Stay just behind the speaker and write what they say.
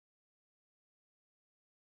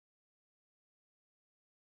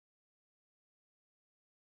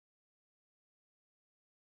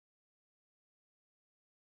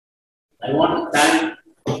I want to thank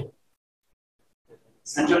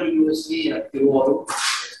Central University at Tiruvaru,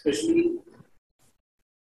 especially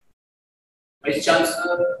Vice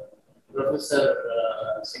Chancellor, Professor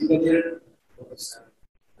Singadir, Professor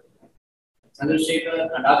Chandrasekhar,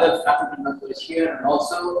 and other faculty members here, and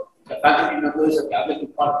also the faculty members of the other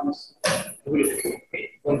departments for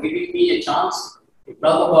giving me a chance to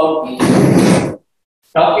talk about the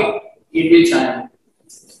topic in which I am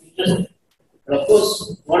interested. But of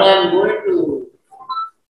course, what I am going to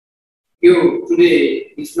give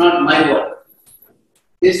today is not my work.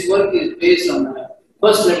 This work is based on,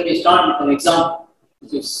 first let me start with an example,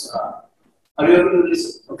 which is, are you able to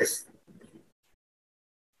listen? Okay.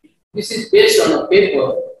 This is based on a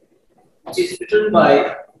paper which is written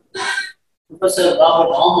by Professor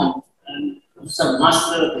Robert Aumann and Professor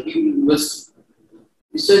Master of the University.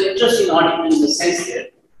 It's an interesting article in the sense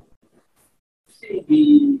that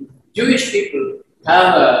the Jewish people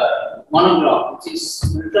have a monograph which is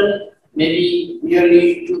written maybe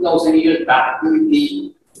nearly 2000 years back during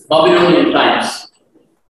the Babylonian times,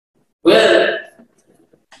 where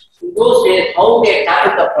in those days how they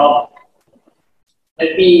tackled the problem.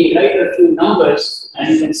 Let me write a few numbers and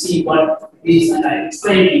you can see what these, and I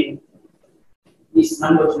explain to you these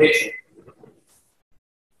numbers later.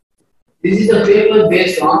 This is a paper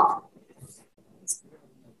based on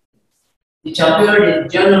which appeared in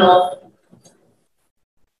Journal of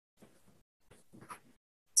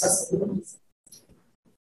Sustainability.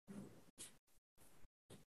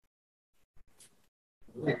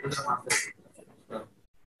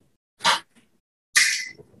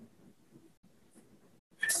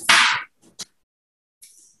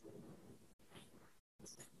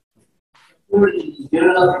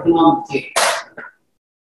 Journal of Economic.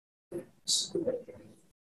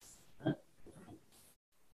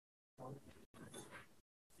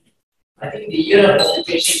 I think the year of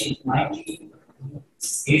publication is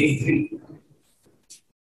 1983.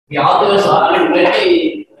 The authors are, I mean,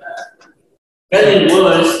 very well in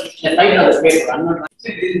words, the title of the paper.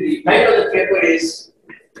 The title of the paper is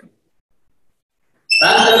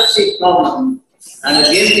Bankruptcy Problem and a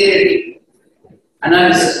Game Theory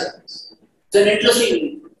Analysis. It's an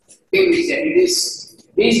interesting thing we said. It is,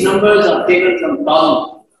 these numbers are taken from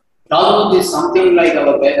Talmud. Talmud is something like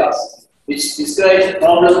our Vedas, which describes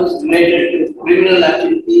problems related to criminal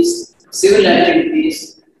activities, civil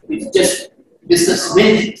activities, which just discuss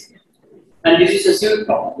many. And this is a civil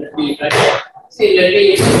problem. Let me describe the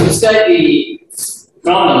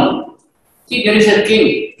problem. See, there is a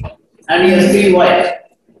king and he has 3 wives.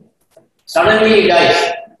 Suddenly he dies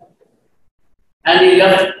and he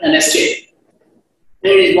left an estate.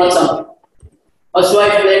 Then he got something. First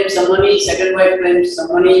wife claims some money, second wife claims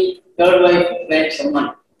some money, third wife claims some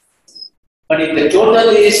money. But if the total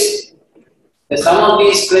is, the sum of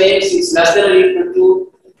these claims is less than or equal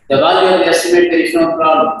to the value of the estimate, there is no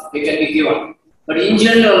problem. They can be given. But in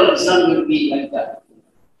general, it's not going to be like that.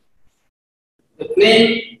 The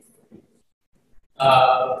claim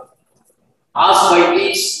asked by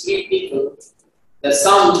these 3 people, the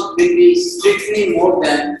sum will be strictly more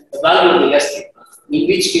than the value of the estimate. In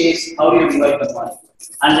which case, how do you divide the money?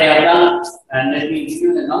 And they have done, and let me give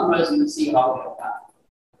you the numbers, you will see how they have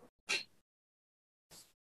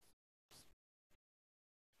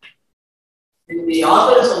done. The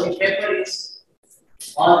authors of the paper is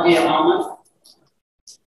R.J. Aumann.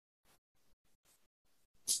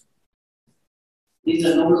 He is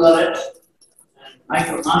a Nobel laureate and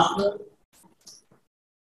Michael Master.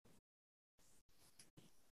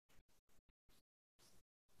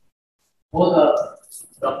 Both are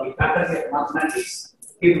from the faculty of mathematics,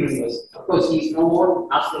 Hebrew University. Of course, he is no more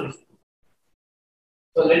master.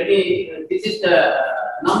 So let me, this is the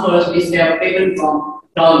numbers which they have taken from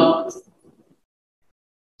Talmud.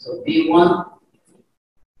 So D1,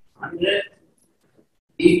 100,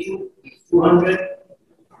 D2 is 200,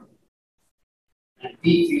 and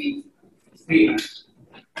D3 is 300.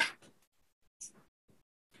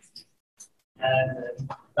 And the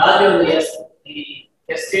value of the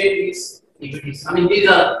estate is, if it is, I mean, these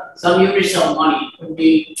are some units of money, it could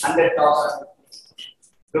be 100,000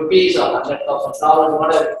 rupees or $100,000,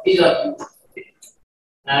 whatever, these are units.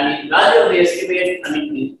 And the value of the estimate, I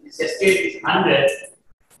mean, this estate is 100.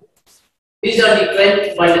 These are the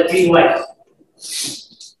claims by the 3 wives.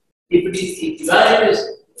 If the value is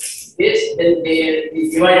this, then they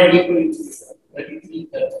is divided equally. 33,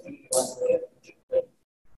 33, 1,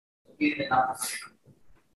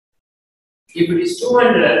 if it is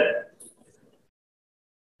 200,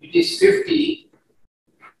 it is 50,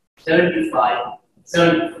 75,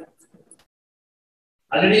 70.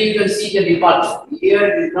 Already you can see the department. Here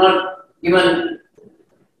it is not given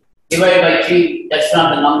Divide by 3, that's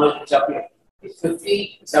not the number which appear. It's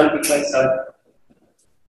 50, 75, 70.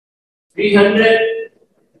 300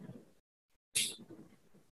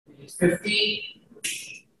 is 50,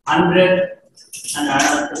 100, and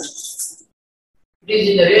another 2. It is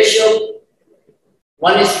in the ratio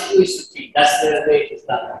 1:2:3. That's the way it is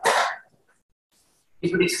done.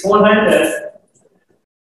 If it is 400,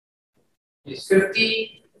 it is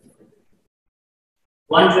 50,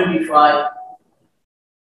 125,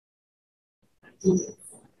 and 225.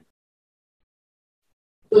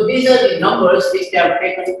 So these are the numbers which they have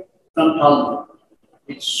taken from Talmud,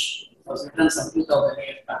 which was written some 2000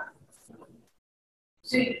 years back.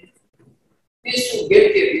 See, these two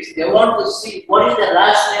get theories, they want to see what is the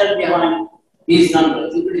rationale behind these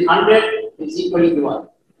numbers. If it is 100, it is equally to 1.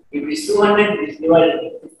 If it is 200, it is divided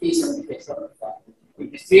by 50, 75, 75. If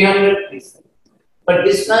it is 300, it is. But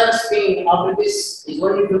this man's being after this is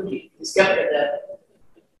only 50. It's kept at that.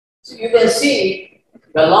 So you can see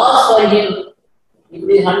the loss for him, if it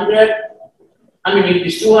is 100, I mean, if it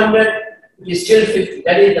is 200, it is still 50.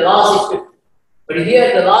 That is, the loss is 50. But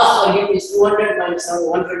here, the loss for him is 200 minus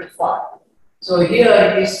 125. So here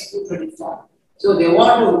it is 225. So they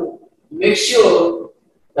want to make sure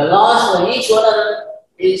the loss for each one of them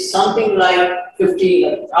is something like 50.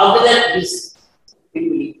 After that, it will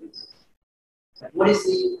increase. What is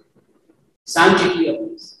the sanctity of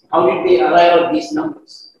this? How did they arrive at these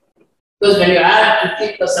numbers? Because when you add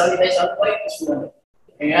 50 plus 75, 75 is 200.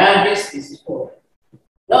 When you add this is 4.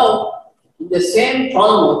 Now, in the same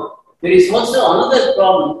Talmud, there is also another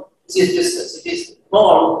problem which is discussed. It is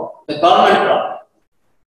called the garment problem.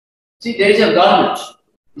 See, there is a garment.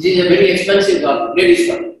 This is a very expensive garment, ladies'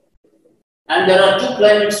 garment. And there are two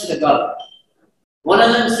claimants to the garment. One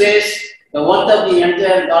of them says the worth of the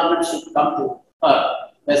entire garment should come to her.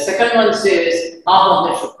 The second one says half of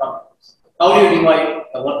that should come to us. How do you divide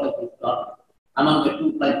the worth of the garment among the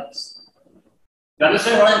two claimants? You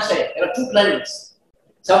understand what I am saying? There are two claimants.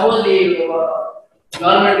 Suppose the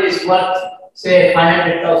garment is worth, say,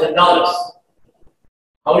 $500,000.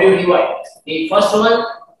 How do you divide? The first one,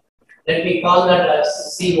 let me call that as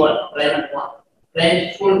C1, claimant 1.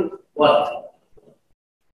 Claim full worth.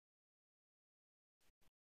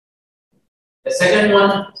 The second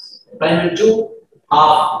one, claimant 2,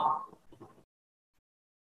 half.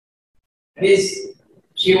 That is,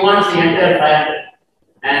 she wants the entire 500,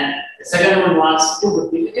 and the second one wants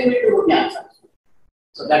 250. Give me 250 answers.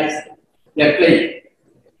 So that is their claim.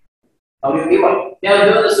 How do you divide? They have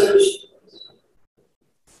given the solution.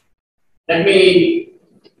 Let me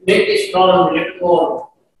make this problem a little more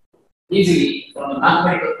easily from a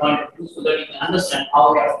mathematical point of view so that you can understand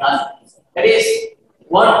how we have done it. That is,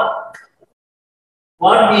 what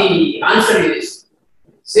the answer is,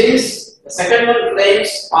 since the second one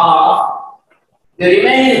claims half, the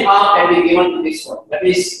remaining half can be given to this one. That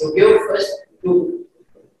is, you give first 2.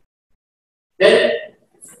 Then,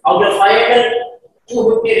 out of 500,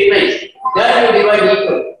 250 remains. That you divide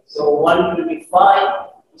equally. So, 125.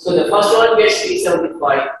 So, the first one gets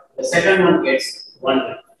 375. The second one gets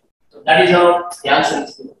 100. So, that is how the answer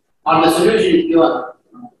is given. Or the solution is given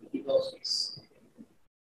in those ways.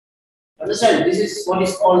 Understand? This is what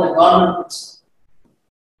is called the garment principle.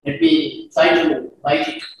 Let me try to write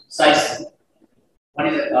it precisely. What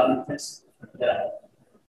is the garment principle? There are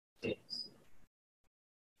things.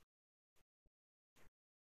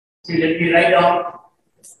 So let me write down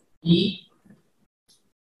E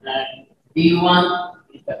and D1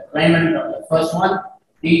 is the claimant of the first one,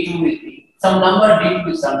 D2 is some number,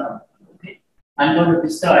 D2 is some number. Okay? I'm going to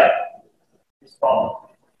destroy this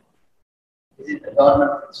problem. This is the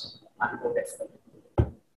garment principle.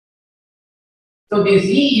 So this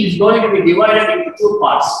E is going to be divided into two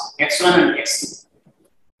parts, x1 and x2.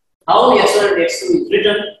 How the x1 and x2 is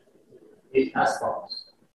written is as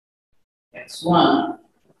follows. x1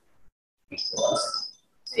 equals,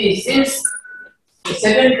 see, since the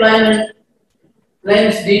second claimant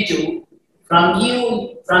claims D2, from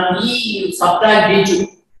E you subtract D2.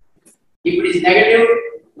 If it is negative,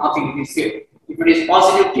 nothing, it is 0. If it is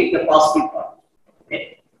positive, take the positive part.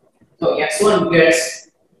 Okay. So x1 gets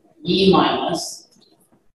E minus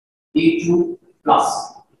D2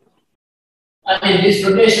 plus. I mean, this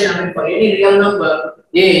notation, I mean, for any real number,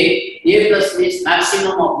 A plus means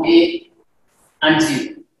maximum of A and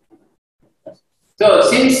 0. So,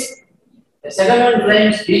 since the second one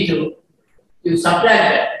claims D2, you subtract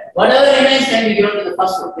that. Whatever remains can be given to the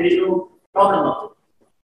first one. There is no problem of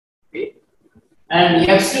it. Okay. And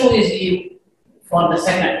x2 is E for the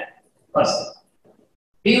second person.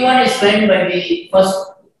 D1 is claimed by the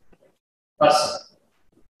first person.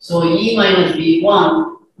 So E minus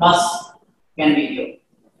D1 plus can be given.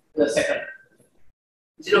 to the second.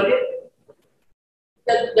 Is it okay?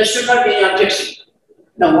 There should not be any objection.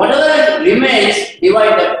 Now, whatever remains,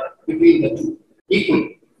 divide that between the two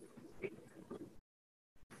equally.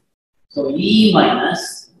 So, E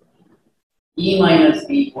minus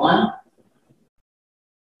B1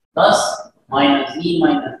 plus minus E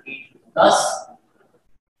minus B2 plus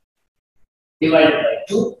divided by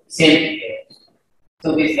 2, same thing here.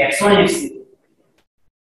 So, this x1 x2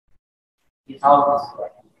 is how this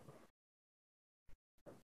works.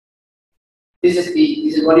 This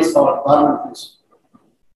is what is called normal function.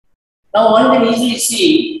 Now, one can easily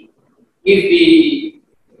see if the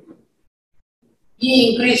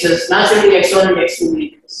E increases, naturally x1 and x2 will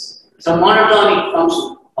increase. It's a monotonic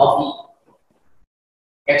function of E.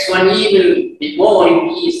 x1E will be more if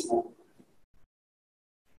E is more.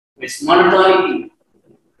 It's monotonic E.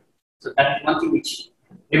 So that is one thing which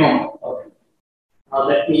remember. Okay. Now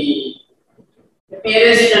let me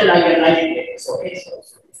erase it and I can write it later. Okay.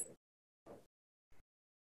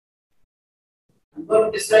 I'm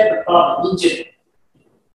going to describe the problem in general.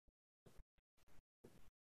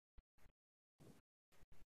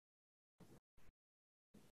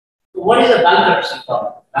 So what is a bankruptcy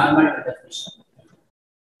problem? Mathematical definition.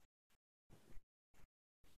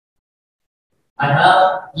 I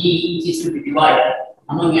have E which is to be divided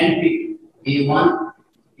among n people, B1,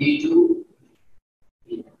 B2,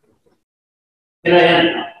 B3. Here I am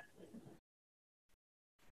now.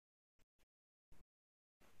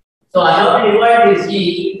 So I have to divide this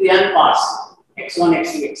E into n parts, x1,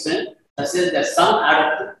 x2, xn. That says the sum add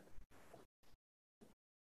up to.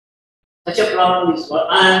 Such a problem is what,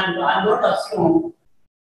 and I'm going to assume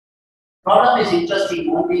problem is interesting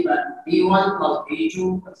only when B1 plus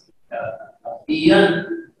B2 plus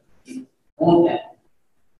Bn is more than.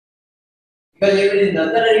 Because if it is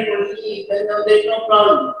nothing equal to E, then there is no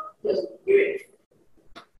problem. Just give it.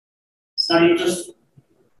 It's not interesting.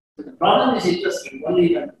 So the problem is interesting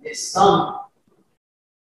only when this sum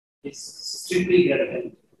is strictly greater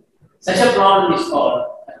than. Such a problem is called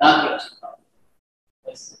a bankruptcy problem.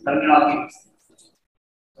 That's terminology.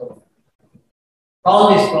 So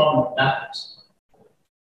call this problem bankruptcy.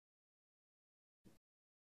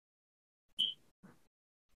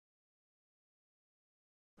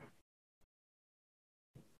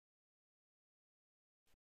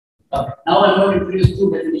 Okay. Now I'm going to introduce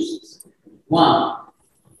two definitions.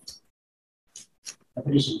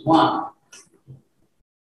 Definition 1.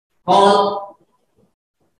 Call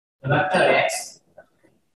the vector x,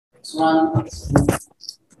 x1, x2,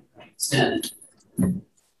 xn,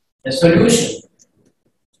 the solution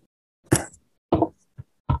to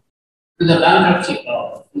the bankruptcy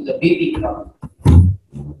problem, to the BP problem.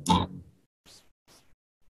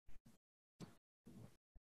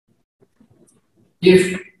 If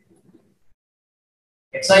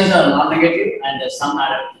xi's are non-negative and the sum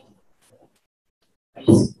additive.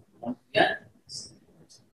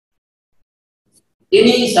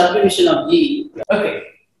 Any subdivision of G. Okay.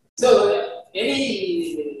 So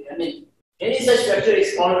any such vector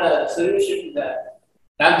is called a solution to the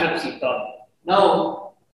bankruptcy problem.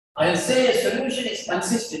 Now I'll say a solution is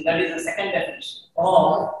consistent, that is the second definition.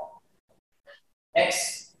 Or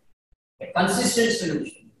X, a consistent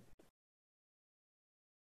solution.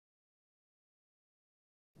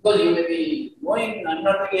 Because you may be going, I'm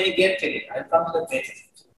not doing any game theory, I'll come to the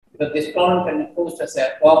basics. Because this problem can be posed as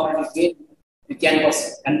a cooperative game with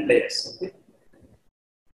canvas and players. Okay?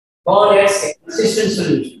 Call X a consistent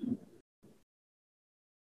solution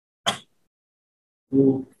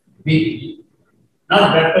to BP.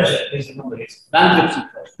 Not blood pressure, please remember it's bankruptcy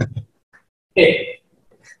problem. Okay.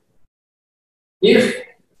 If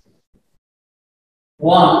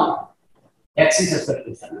 1 X is a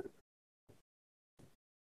solution,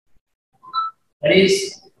 that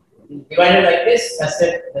is divided like this, that's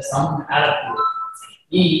it, the sum add up to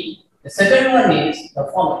E. The second one is the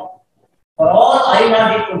following. For all I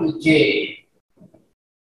not equal to J,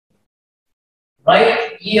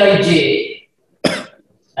 write Eij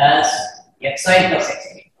as Xi plus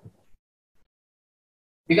Xk.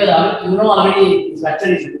 Because you know already this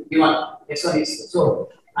vector is given, X1 is so.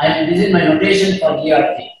 This is my notation for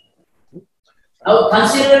ERT. Now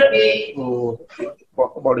consider the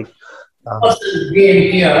body. person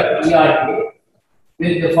game here, ERT,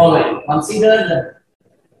 with the following. Consider the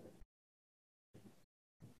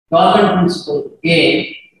Normal principle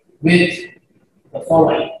game with the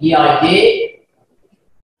following Eij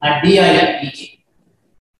and Diej.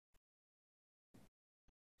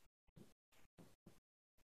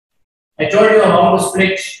 I told you how to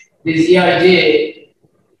split this Eij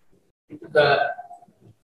into the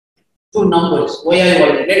two numbers, Yi,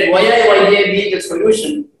 Yj. Let Yi, Yj be the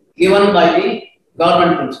solution given by the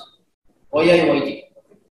government principle. YI,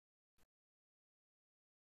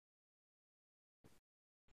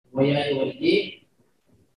 YG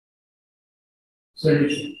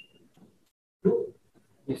solution to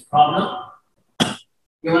this problem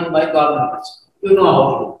given by government principle. You know how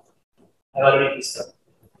to do. I already discussed.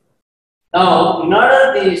 Now, in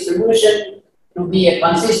order the solution to be a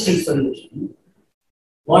consistent solution,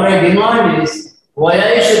 what I demand is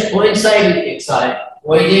yi should coincide with xi,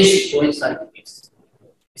 yj should coincide with x.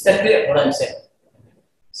 Is that clear what I'm saying?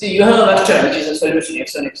 See, you have a vector which is a solution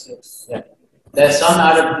x1, x2. Yeah. There's some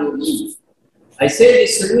added to e. I say the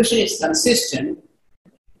solution is consistent.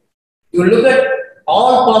 You look at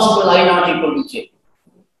all possible I not equal to j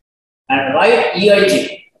and write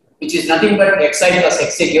eij, which is nothing but xi plus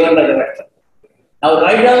xj given by the vector. Now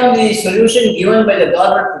write down the solution given by the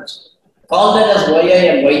government principle. Call that as yi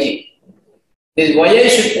and yj. This yi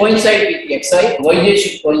should coincide with xi, yj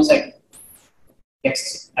should coincide with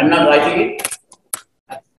xj. I'm not writing it.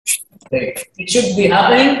 It should be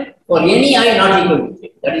happening for any I not equal to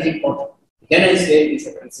j. That is important. Then I say it is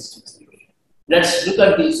a consistent solution. Let's look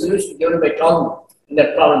at the solution given by Tom in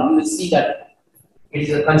that problem. You will see that it is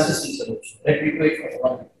a consistent solution. Let me do it for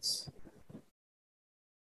 1 minute.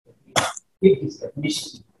 Keep this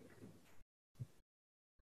definition.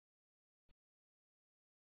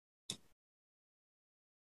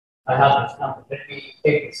 I have this number. Let me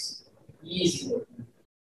take this. Easy.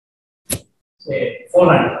 Say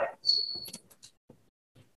 400.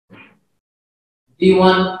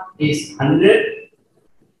 D1 is 100.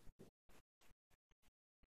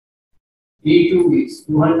 D2 is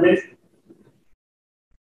 200.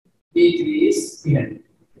 D3 is 300.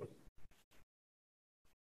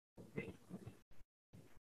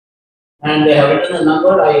 And they have written the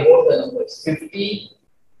number, I wrote the numbers 50,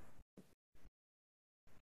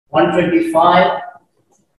 125,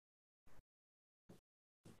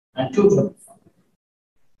 and 225.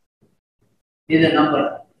 This is the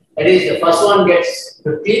number. That is, the first one gets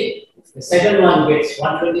 50, the second one gets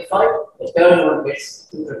 125, the third one gets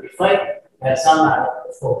 225, and some are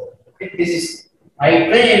 4. Okay? This is, I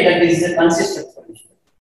claim that this is a consistent solution.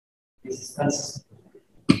 This is consistent.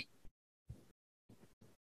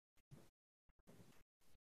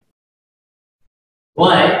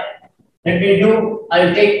 Why? Let me do, I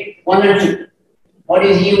will take 1 and 2. What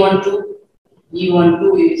is E12?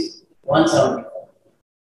 E12 is 175.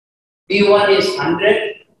 D1 is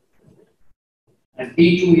 100 and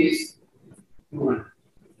D2 is 200.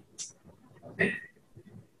 Okay.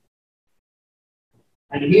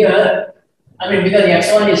 And here, I mean, because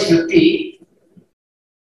x1 is 50,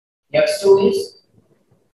 x2 is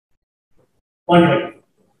 120.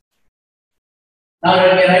 Now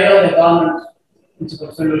let me write down the government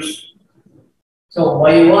principle solution. So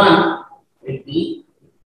y1 will be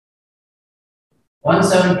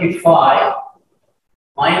 175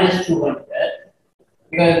 minus 200,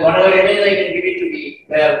 because whatever it is I can give it to the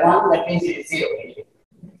player 1, that means it is 0.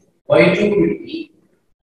 y2 will be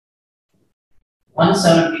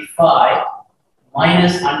 175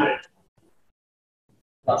 minus 100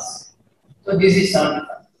 plus. So this is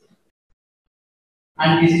 75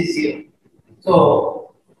 and this is 0.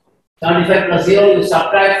 So 75 plus 0 you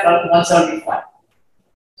subtract from 175.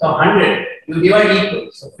 So 100 you divide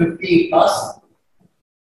equal. So 50 plus.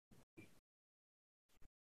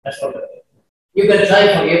 That's what you can try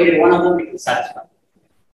for every one of them, it will satisfy.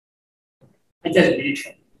 I just did it for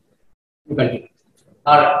you. You can do it.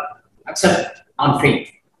 Alright, accept it on faith.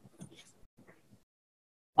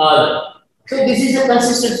 So this is a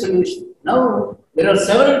consistent solution. Now there are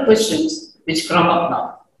several questions which crop up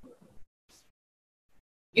now.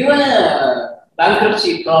 Given a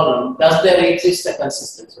bankruptcy problem, does there exist a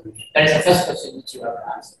consistent solution? That is the first question which you have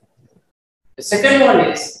to answer. The second one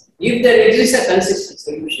is, if there exists a consistent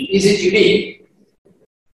solution, is it unique?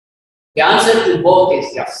 The answer to both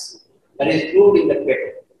is yes. That is proved in the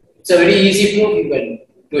paper. It's a very easy proof, you can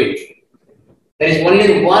do it. There is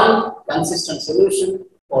only one consistent solution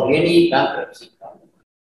for any bankruptcy problem.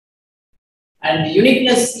 And the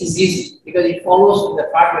uniqueness is easy because it follows from the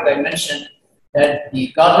fact that I mentioned that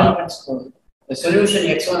the government principle, the solution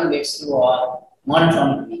x1 and x2 are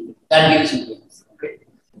monotonically, that gives you the answer. Okay?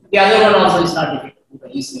 The other one also is not difficult, you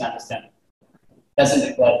can easily understand. Doesn't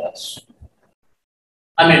require much.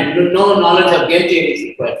 I mean, no knowledge of game theory is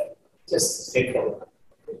required, just straightforward.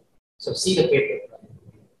 So see the paper.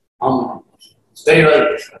 It's very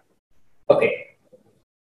well written. Okay.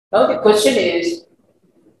 Now the question is,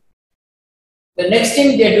 the next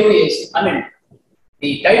thing they do is, I mean,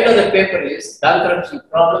 the title of the paper is Bankruptcy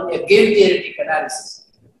Problem, a Game Theoretic Analysis.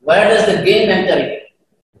 Where does the game enter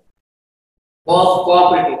in?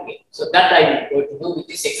 cooperative game. So that I am going to do with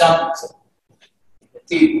this example. So,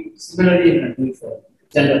 see, similarly, you can do for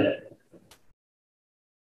general.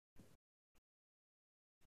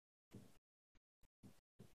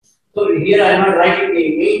 So here I am not writing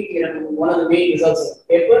the main, one of the main results of the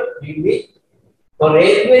paper, namely, for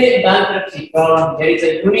every bankruptcy problem, there is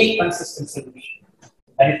a unique consistent solution.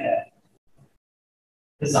 That is the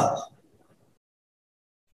result.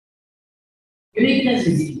 Uniqueness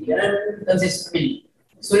is easy, and consistent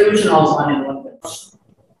solution also one in one. So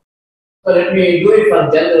let me do it for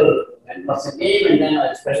general and person game, and then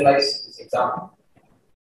I specialize this example.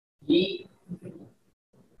 E,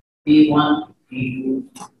 P1, P2,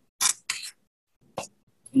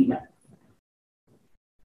 P9.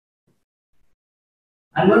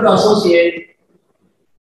 I'm going to associate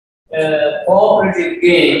a cooperative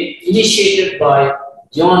game initiated by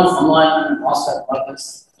John Amman and Oscar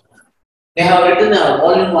Marcus. They have written a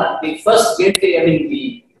volume one. The first game theory,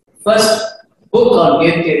 the first book on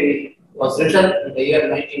game theory was written in the year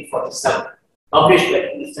 1947, published by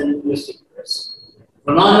Princeton University Press.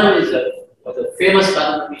 Phenomenon was a famous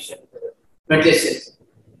mathematician in the 20th century,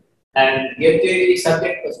 and game theory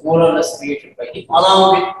subject was more or less created by him,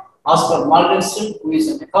 along with Oscar Morgenstern, who is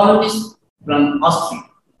an economist from Austria.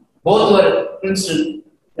 Both were at Princeton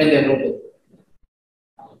when they wrote it.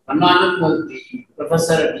 Phenomenon was the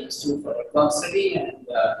professor at the Institute for Economic Study, and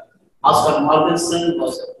Oscar Morgenstern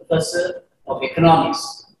was a professor of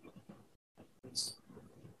economics.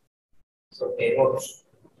 So they wrote,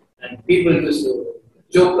 and people used to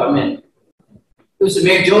joke, used to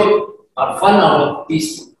make joke or fun out of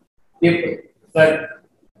these people. But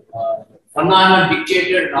Phenomenon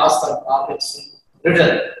dictated and Oscar Morgenstern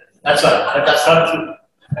written. That's why, that's not true.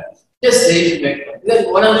 Just say to make fun. Because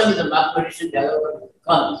one of them is a mathematician, the other one is an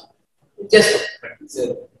economist. It's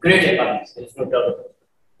a great economist, there's no doubt about it.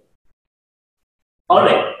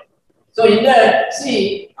 Alright. So in that,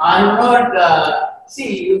 see, I'm not,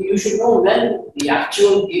 you should know when the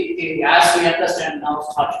actual game theory, as we understand now,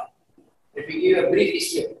 started. If we give a brief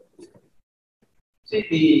history.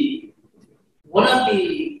 See, one of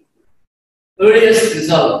the earliest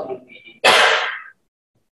results in the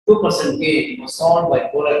 2% game was solved by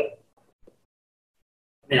Borel.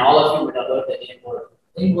 I mean, all of you would have heard the name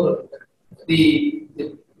Borel.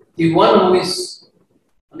 The one who is,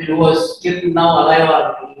 who was still now alive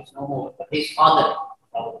or is no more, but his father,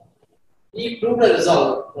 he proved a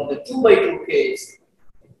result for the 2 by 2 case,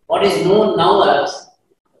 what is known now as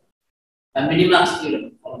a minimax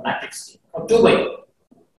theorem or a matrix theorem, or 2 by 2.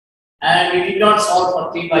 And it did not solve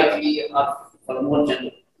for 3 by 3 or for more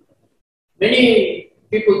general. Many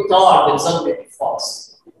people thought the result may be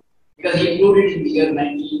false because he proved it in the year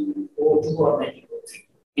 1902 or 1903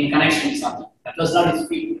 in connection with something. That was not his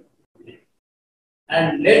field.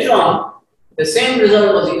 And later on, the same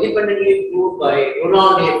result was independently proved by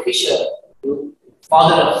Ronald A. Fisher,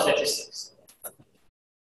 father of statistics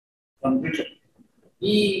from Britain.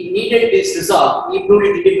 He needed this result, he proved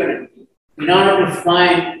it independently in order to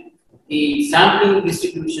find the sampling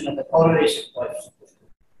distribution of the correlation coefficient.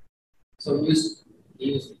 So he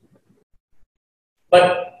used it.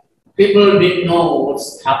 But people didn't know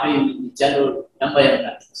what's happening in the general number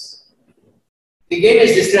matrix. The game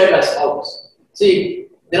is described as follows. See,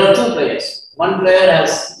 there are 2 players. One player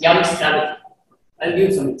has young strategy. I'll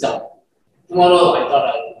give some example. Tomorrow I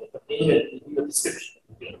thought I would give a description.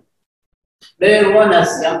 Player 1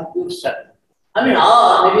 has young pure strategy. Maybe I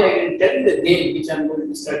can tell you the game which I'm going to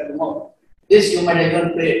describe tomorrow. This you might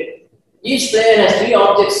even play. Each player has 3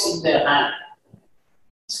 objects in their hand.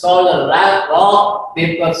 It's called a rock,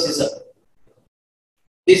 paper, scissors.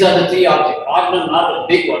 These are the 3 objects. Not a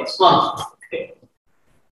big one, small. Okay.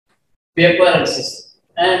 Paper and scissors.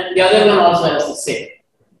 And the other one also has the same.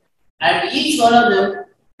 And each one of them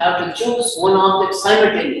have to choose one object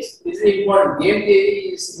simultaneously. This is important. Game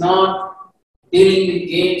theory is not dealing with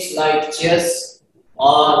games like chess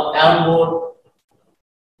or downboard,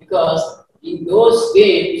 because in those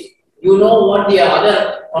games you know what the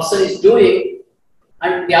other person is doing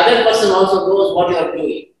and the other person also knows what you are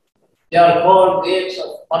doing. They are called games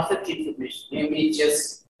of perfect information, namely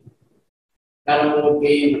chess, downboard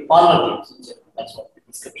game, parlor games. That's what the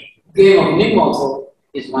description. Game of NIM also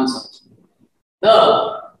is one such.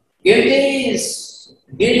 The game theory is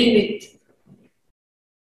dealing with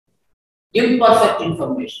imperfect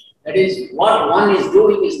information. That is, what one is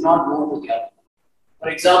doing is not known to the other. For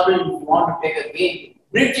example, if you want to take a game,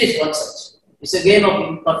 bridge is one such. It's a game of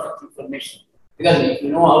imperfect information. Because if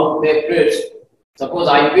you know how to play bridge, suppose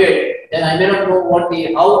I bid, then I may not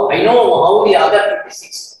know I know how the other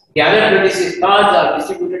 26 cards are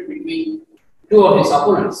distributed between 2 of his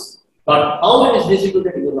opponents. But how it is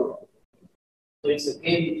distributed, you know. So it's a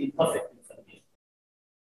game with imperfect information.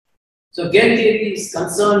 So game theory is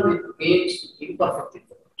concerned with games with imperfect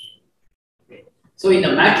information. Okay. So in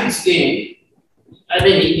the matrix game, I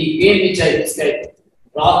mean in the game which I described,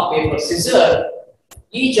 rock, paper, scissors,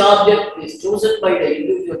 each object is chosen by the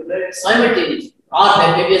individual player simultaneously. Or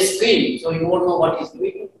there may be a screen, so you won't know what he's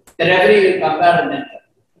doing. The referee will compare and enter.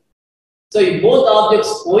 So if both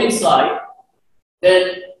objects coincide, then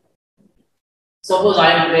suppose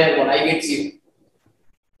I am player 1, I get 0.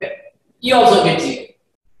 Okay. He also gets 0.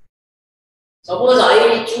 Suppose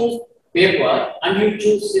I choose paper and you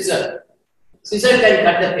choose scissor. Scissor can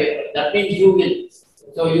cut the paper. That means you will.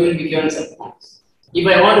 So you will be given some points. If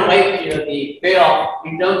I want to write the payoff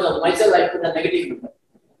in terms of myself, I put a negative number.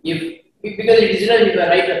 Because it is written, if I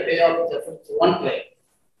write a payoff with one player,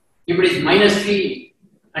 if it is -3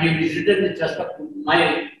 and it is written with respect to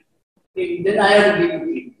my, then I have to give you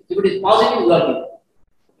 3. If it is positive, you are given.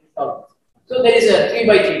 So there is a 3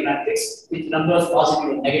 by 3 matrix with numbers positive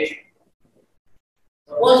and negative.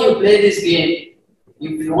 Suppose you play this game,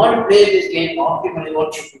 if you want to play this game optimally,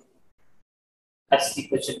 what should you do? That's the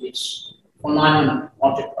question which Onan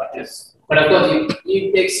wanted to address. But of course,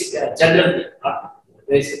 he takes it generally,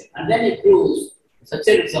 and then he proves such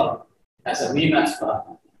a result as a Minimax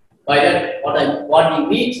problem. By that, what he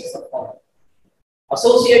means is the following.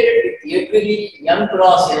 Associated with every n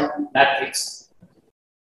cross n matrix,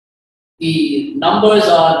 the numbers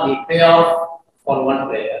are the payoff for one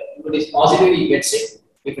player. If it is positive, he gets it.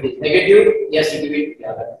 If it is negative, he has to give it to the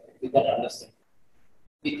other. With that understanding.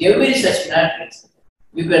 With every such matrix,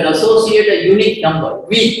 you can associate a unique number,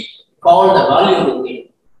 V, called the value of the game.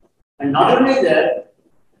 And not only that,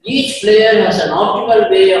 each player has an optimal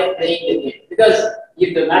way of playing the game. Because if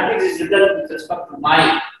the matrix is written with respect to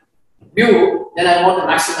my view, then I want to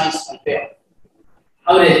maximize my payoff.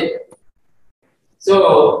 How is it?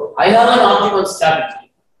 So I have an optimal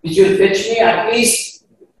strategy, which will fetch me at least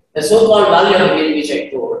the so-called value of the game which I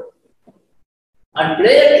told. And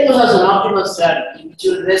player 2 has an optimal strategy, which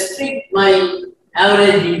will restrict my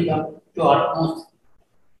average income to utmost.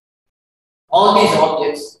 All these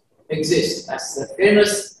objects exist as the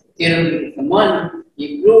famous theorem from one.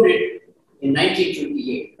 He proved it in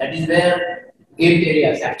 1928. That is where game theory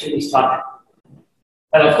has actually started.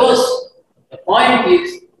 But of course, the point is,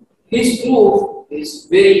 his proof is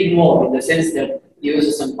very involved in the sense that he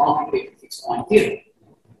uses some complicated fixed point theorem.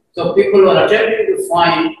 So people were attempting to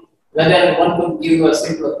find whether one could give a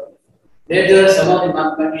simpler. Later, some of the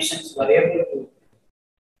mathematicians were able to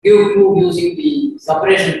give proof using the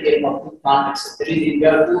separation theorem of two convex. That is, if you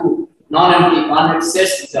have two non-empty convex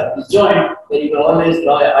sets which are disjoint, then you can always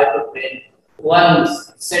draw a hyperplane. One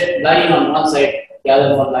set lying on one side, the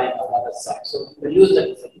other one lying on the other side. So you can use that.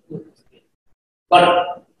 But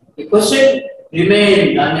the question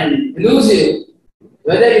remained elusive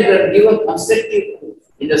whether you can give a constructive proof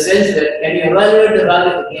in the sense that can you evaluate the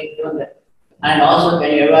value of the game given that, and also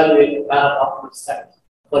can you evaluate the pair of optimal stats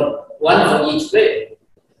for one for each player.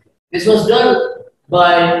 This was done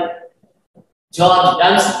by George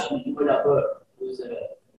Dancy, you would have heard, who is a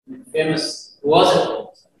famous, war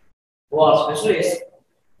specialist,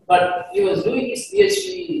 but he was doing his PhD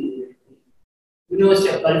in University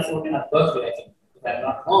of California at Berkeley, I think, if I'm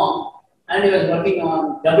not wrong, and he was working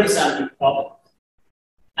on double sampling problems.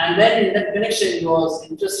 And then in that connection, he was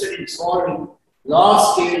interested in solving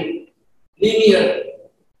large-scale linear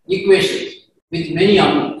equations with many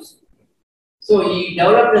unknowns. So he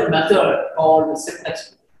developed a method called the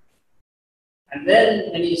simplex. And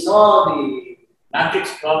then when he saw the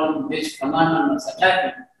matrix problem which Raman was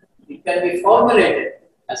attacking, it can be formulated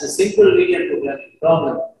as a simple linear programming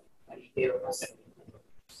problem, and he gave a concept.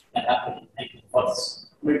 That happened in 1940s,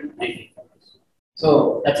 mid-1940s.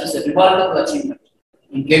 So that is a remarkable achievement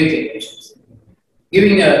in game theory,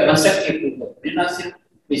 giving a constructive proof of Milnor,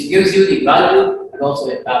 which gives you the value and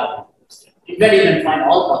also a parallel. In that you can find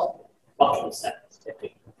all possible optimal stats,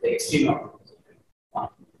 the extreme optimal.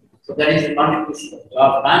 So that is the contribution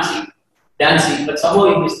of Dancy, but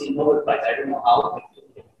somehow he missed the Nobel Prize. I don't know how.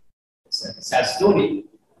 It's a sad story.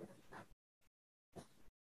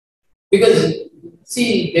 Because,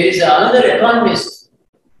 see, there is another economist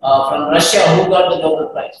from Russia who got the Nobel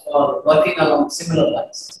Prize for working along similar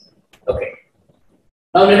lines. Okay.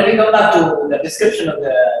 Now let me come back to the description of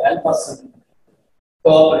the N-person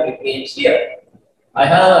cooperative games here. I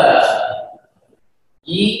have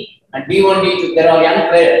E and D1, D2. There are n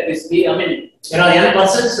players. There are n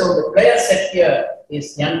persons, so the player set here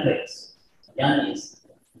is n players. N is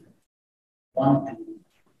 1, 2.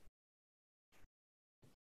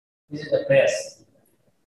 This is the players.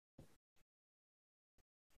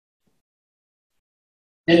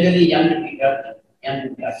 Generally, young will be developing, young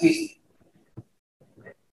will be at least.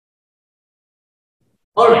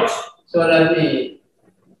 All right. So let me.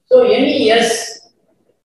 So any S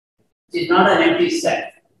which is not an empty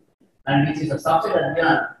set and which is a subset of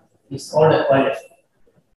N is called a coalition.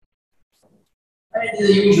 And it is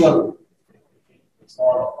the usual. It's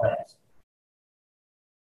called a coalition.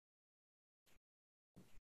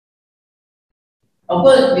 Of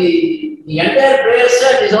course, the entire player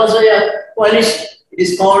set is also a coalition. It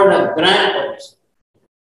is called a grand coalition.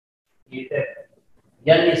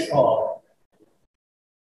 N is called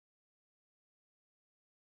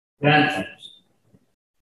grand coalition.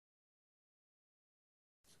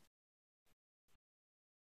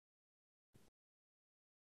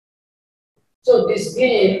 So this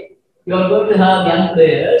game, you are going to have young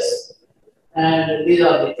players, and these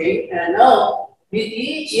are the things. And now, with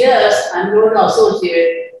each yes, I'm going to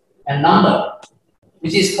associate a number,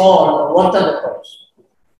 which is called the worth of the coalition.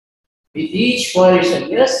 With each coalition,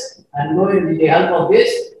 yes, I'm going with the help of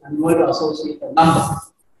this, I'm going to associate a number.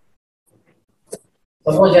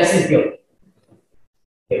 Suppose S is given.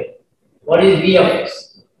 Okay. What is V of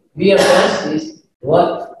S? V of S is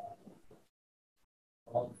worth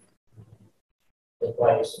of the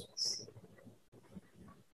coalitions.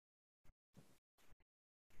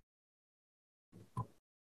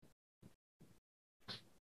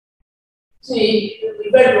 See,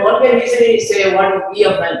 but what can we say what is V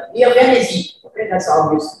of N? V of N is E. Okay, that's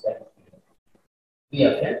obvious. V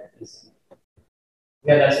of N is E.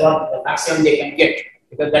 Yeah, that's what the maximum they can get,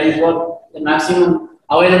 because that is what the maximum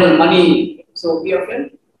available money. So V of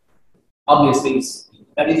N obviously is,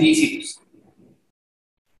 that is easy to see.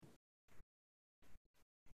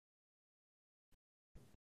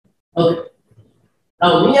 Okay.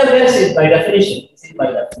 Now V of S is by definition. This is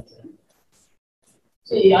by definition.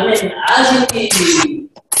 See, I mean, as in the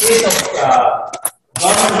case of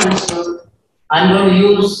government principle, I'm going to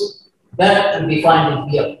use that to define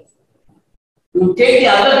the V of S. You take the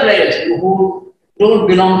other players who don't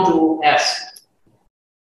belong to S,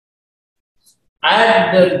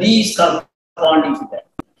 add the D's corresponding to that.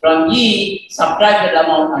 From E, subtract that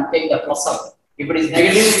amount and take the plus of it. If it is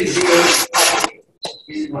negative, it is 0.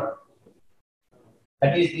 This is what.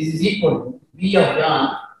 That is, this is equal to V of N,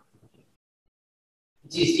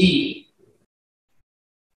 which is E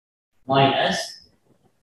minus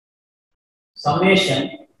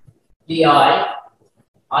summation Di,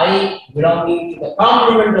 I belonging to the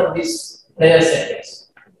complement of this player set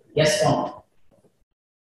S. Yes, comma.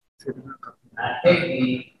 And take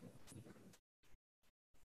the.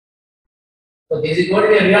 So this is going to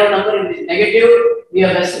be a real number. If it is negative, V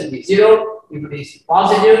of S will be 0. If it is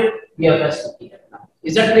positive, V of S will be 0.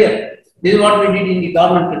 Is that clear? This is what we did in the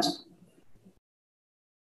government principle.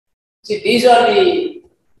 See, these are the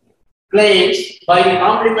claims by the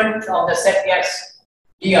complement of the set S,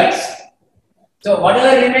 EIs. So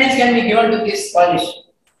whatever remains can be given to this coalition.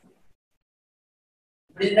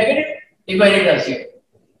 If it is negative, divide it as 0.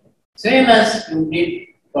 Same as you did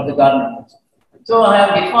for the government. So I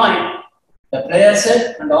have defined the player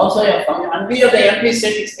set and also a function, and V of the empty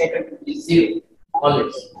set is taken to be 0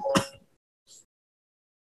 always.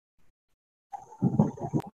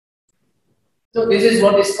 So this is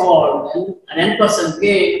what is called an n%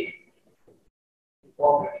 game.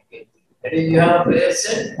 That is, you have a player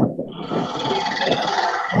set.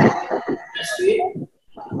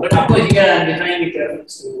 But of course, here I am defining it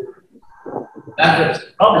reference to backwards.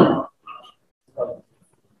 Problem.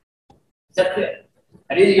 Is that clear?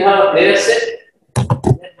 That is, you have a player set.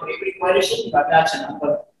 Then for every coalition, you attach a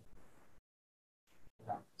number.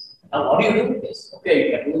 Now, what do you do with this? Okay,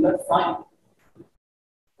 you can do that fine.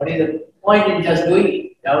 What is the point in just doing it?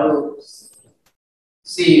 You have to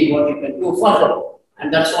see what you can do further.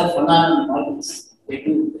 And that's what Fernand and all this they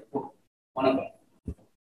do. One of them.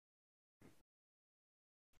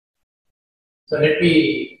 So let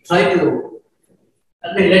me try to,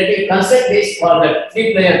 let me concept this for the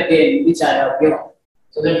 3-player game which I have given,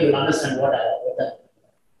 so that you will understand what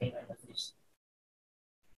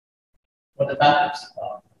the backups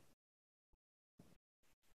are.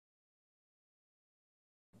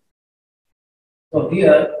 So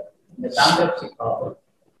here, the backups are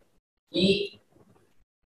E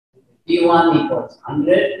D1 equals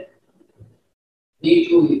 100,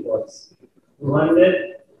 D2 equals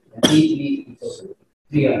 200, and D3 equals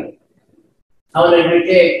 300. Now let me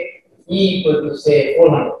take E equal to say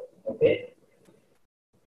 400. Okay.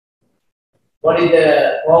 What is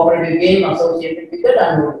the cooperative game associated with that?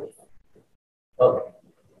 I'm going to. Okay.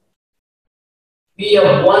 P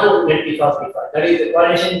of 1 let me first define. That is the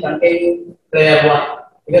coalition containing player 1.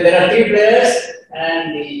 Because there are 3 players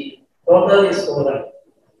and the total is 400.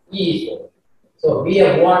 E is 4. So V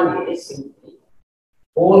of 1 is simply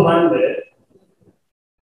 400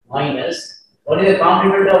 minus, what is the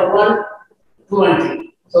complement of 1? 2 and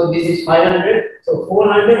 3. So this is 500. So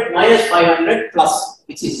 400 minus 500 plus,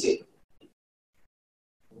 which is 0.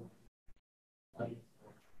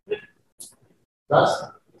 Plus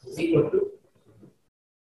is equal to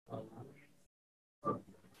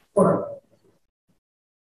 400.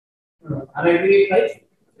 Am I doing it right?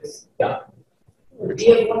 Yes. Yeah.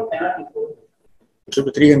 DF1 cannot be 4. It should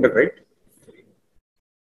be 300, right?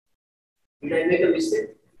 Did I make a mistake?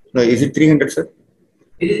 No, is it 300, sir?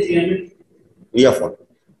 Is it 300? V of 1.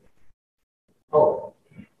 Oh,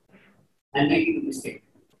 I'm making a mistake.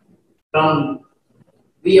 From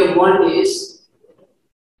V of 1 is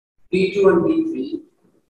V2 and V3.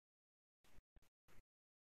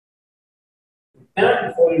 Cannot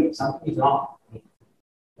be 4, something is wrong.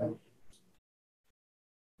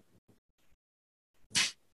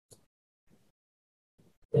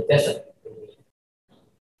 That's it.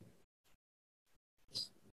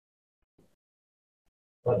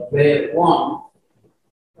 But where 1,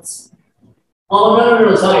 oh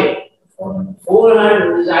no, sorry.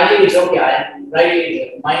 400, I think it's okay. I am writing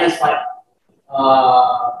it minus 5.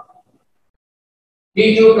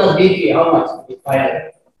 D2 plus D3, how much?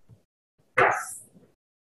 500. Plus.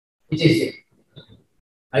 Which is it?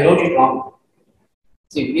 I wrote it wrong.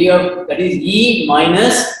 See, V of, that is E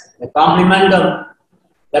minus the complement of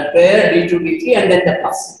that pair D2, D3 and then the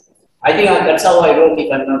plus. I think that's how I wrote the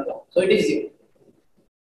convert. So it is 0.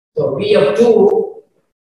 So V of 2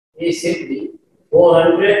 is simply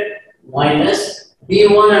 400 minus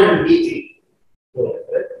D1 and D3.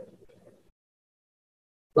 400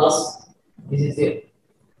 plus, this is 0.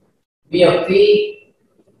 V of 3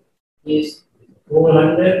 is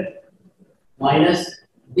 400 minus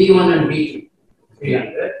D1 and D2.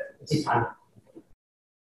 300, which is 100.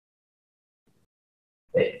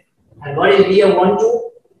 Okay. And what is V of 1,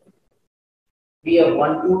 2? V of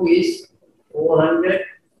 1, 2 is 400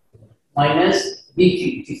 minus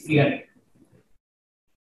D3, which is 300.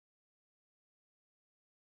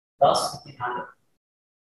 Plus 100.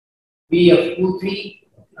 V of 2, 3,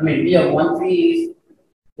 V of 1, 3 is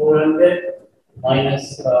 400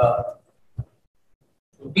 minus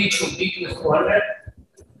D2 is 400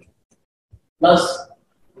 plus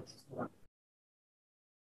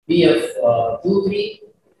V of 2, 3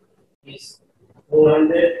 is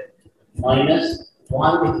 400 minus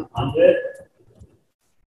 1 is 100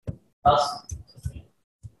 plus,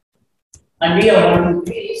 and V of 1, 2,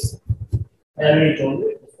 3 is, I already told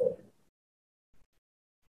you before.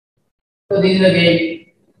 So this is again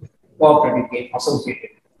cooperative game associated.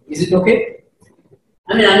 Is it okay?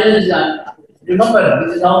 Remember,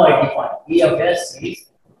 this is how I define. V of S is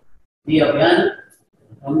V of N,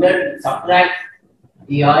 from that subtract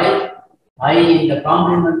DI, I in the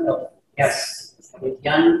complement of S, with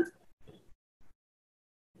N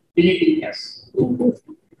deleting S,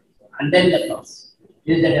 and then the plus.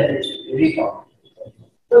 This is the definition, you recall.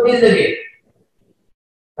 So this is the game.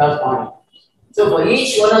 Corresponding. So for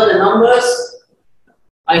each one of the numbers,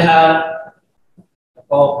 I have a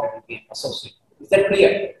cooperative game associated. Is that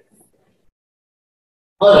clear?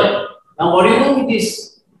 Alright. Now what do you do with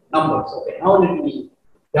these numbers? Okay, now let me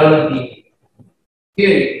develop the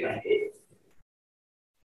theory behind it.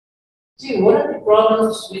 See, one of the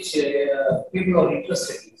problems which people are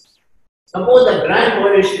interested in. Suppose the grand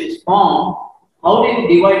coalition is formed, how do you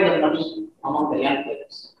divide the money among the young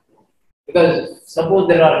players? Because suppose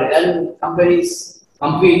there are 11 companies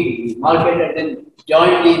compete in the market and then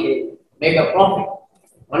jointly they make a profit.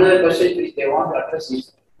 One of the questions which they want to address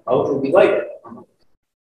is how to divide it.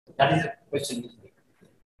 That is the question.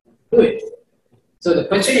 Do it. So the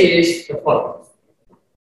question is the following.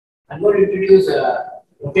 I'm going to introduce a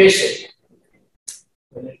rotation.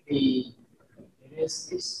 So let me erase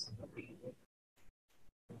this.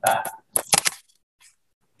 Back.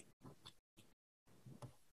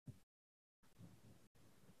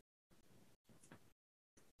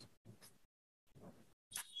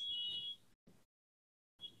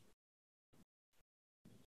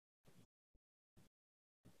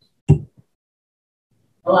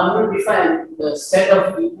 Now I'm going to define the set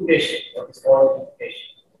of imputation, what is called imputation.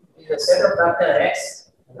 It is a set of vector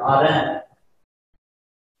x and Rn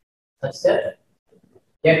such that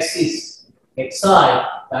x is xi,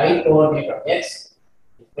 the I coordinate of x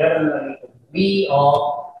is greater than or equal to v of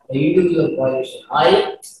the individual position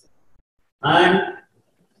I and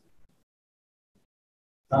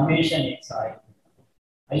summation xi.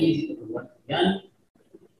 I is equal to 1 to n.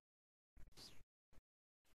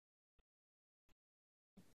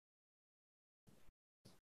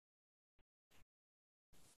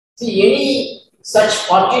 See, any such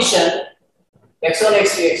partition x1,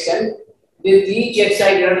 x2, xn with each xi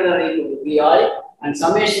greater than or equal to bi and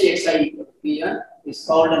summation xi equal to bn is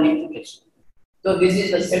called an imputation. So this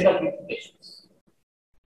is the set of imputations.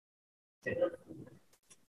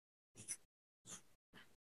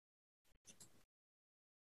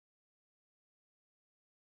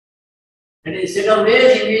 And instead of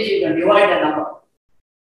ways in which you can divide a number.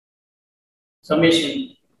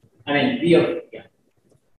 Summation, B of yeah.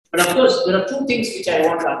 But of course, there are two things which I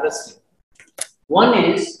want to address here. One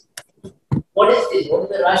is, what is this? What is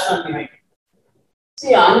the rationale behind it?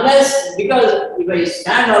 See, unless, because if I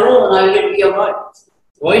stand alone, I will get B of y.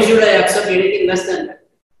 Why should I accept anything less than that?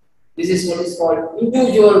 This is what is called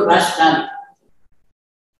individual rationality.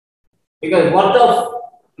 Because what of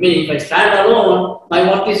me, if I stand alone, my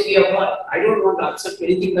what is B of y? I don't want to accept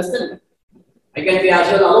anything less than that. I can be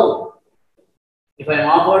as well alone. If I am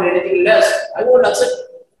offered anything less, I won't accept.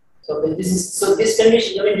 So this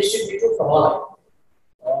condition, this should be true for all.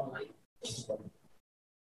 This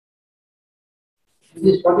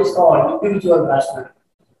is what is called individual rationality.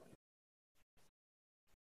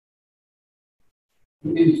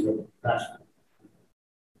 Individual rationality.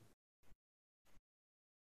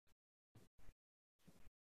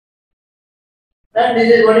 And this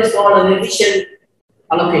is what is called an efficient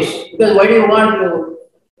allocation. Because why do you want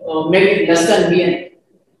to make it less than Bn?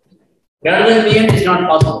 Greater than Bn is not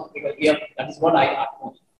possible because we have, that is what I got.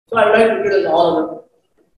 So I would like to utilize all of them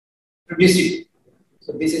to distribute.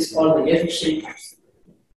 So this is called the efficient action.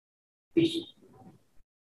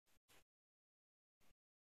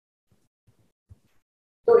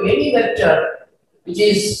 So any vector which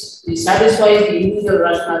satisfies the individual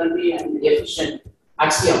rationality and the efficient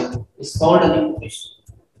axiom is called an imputation.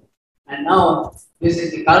 And now this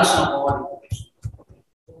is the correction of our imputation.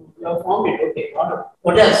 You have found it, okay.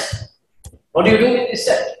 What else? What do you do with this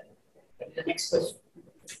set? That is the next question.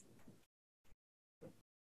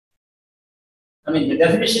 The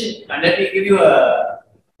definition, and let me give you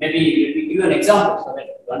an example so that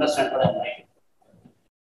you understand what I'm writing.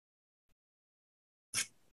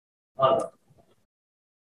 All right.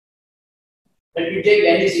 Let me take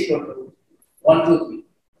n is equal to 1, 2, 3.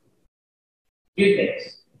 3 pairs.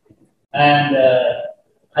 And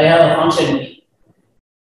I have a function v.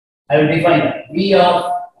 I will define that. V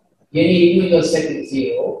of any individual set is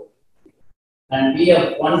 0. And v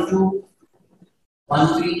of 1, 2,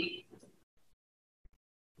 1, 3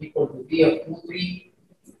 equal to v of 2, 3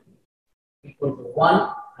 equal to 1.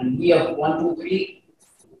 And v of 1, 2, 3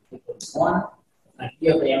 equal to 1. And v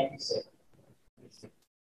of the empty set.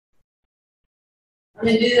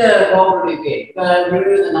 This is a probability game. I will give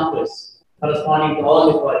you the numbers corresponding to all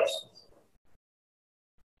the coefficients.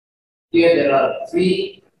 Here there are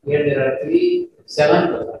 3, here there are 3, 7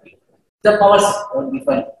 plus 3. The power set will be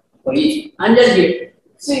fine for each. And just give.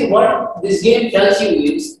 See, what this game tells you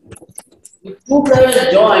is, if two players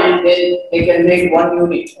join, then they can make 1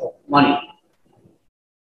 unit of money.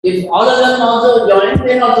 If all of them also join,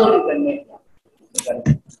 then also you can make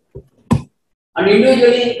money. And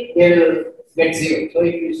individually, they will get 0. So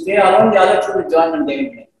if you stay around, the other two will join and they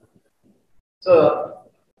will make.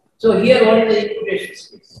 So here, what is the imputation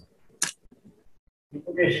space?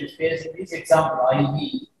 Imputation space in this example,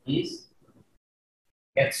 IV is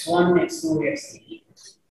x1, x2, x3.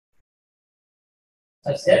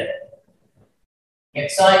 Such that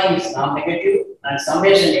xi is non-negative and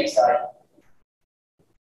summation xi.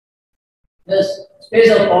 The space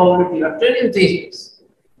of probability vector in 3 space.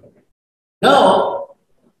 Now,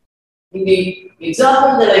 in the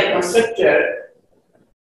example that I constructed,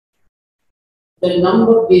 the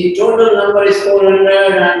total number is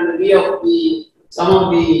 400 and v of some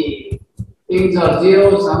of the things are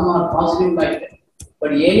 0, some are positive like that.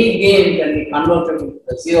 But any game can be converted to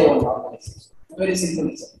the 0-1 normalization. Very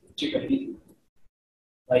simple, you can do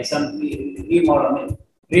by some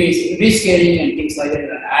rescaling and things like that,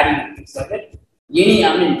 and adding and things like that.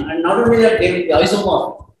 And not only that, they will be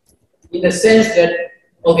isomorphic in the sense that,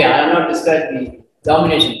 okay, I have not described the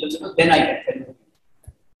domination principle, then I can tell you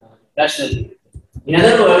rationally. In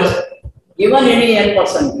other words, given any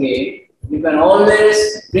n% game, you can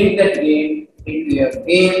always bring that game into your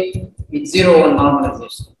game with 0-1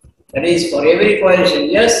 normalization. That is, for every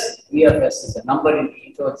coefficient yes, V of S is a number in the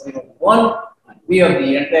interval 0-1, and V of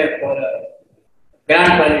the entire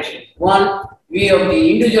grand coefficient is 1, V of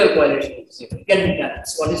the individual coefficient is 0. It can be done.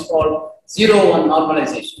 It's what is called 0-1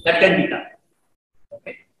 normalization. That can be done.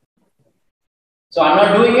 Okay. So I'm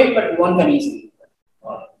not doing it, but one can easily.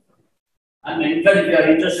 And in fact, if you are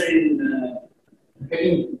interested in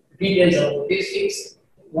getting details about these things,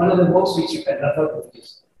 one of the books which you can refer to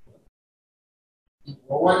is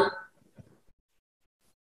one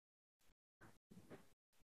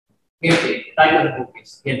game theory. Title book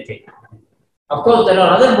is game theory. Of course, there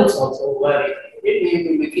are other books also where it may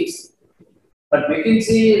be McKinsey. But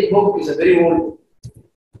McKinsey's book is a very old.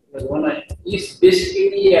 He's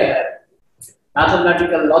basically a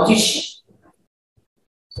mathematical logician.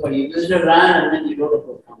 So he visited RAN and then he wrote a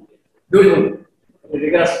book on it. Beautiful,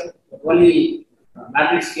 rigorous, only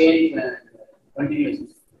matrix games and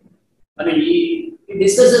continuous. I mean, he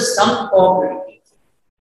discusses some probabilities.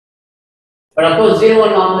 But of course, zero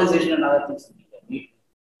one normalization and other things.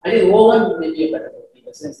 I think O1 may be a better book in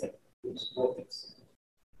the sense that it's both things.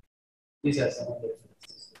 These are some of the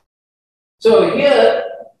differences. So here,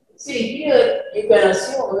 see here, you can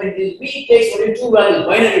assume when this B takes only two values,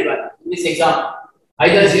 binary values, in this example,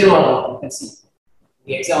 either 0 or 1, you can see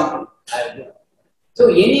the example I have given. So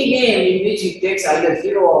any game in which it takes either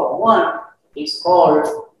 0 or 1 is called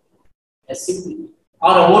a simple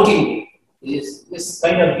or a voting game. This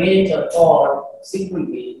kind of games are called simple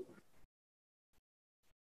games.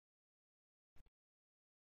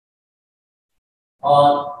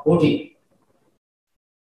 Or voting.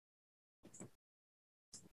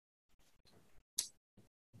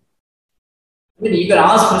 I mean, you can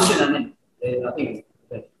ask question and then there is nothing.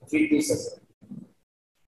 Treat this as a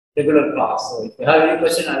regular class. So if you have any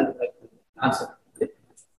question, I would like to answer.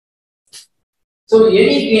 So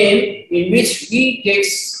any game in which V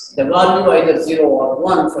takes the value either 0 or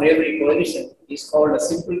 1 for every coalition is called a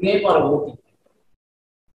simple game or a voting game.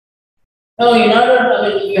 Now, in order, I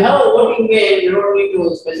mean, if you have a voting game, you don't need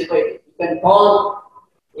to specify it. You can call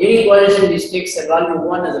any coalition which takes a value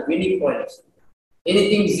 1 as a winning coalition.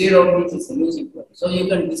 Anything 0 means it's a losing coalition. So you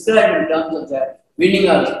can describe in terms of that winning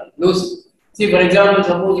or losing. See, for example,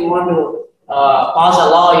 suppose you want to pass a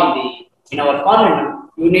law in our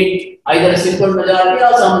parliament, you need either a simple majority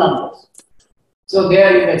or some numbers. So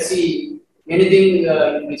there you can see anything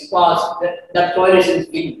which passed, that coalition is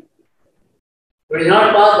winning. If it is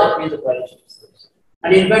not passed, that means the coalition is lost.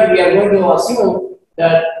 And in fact, we are going to assume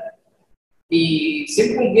that the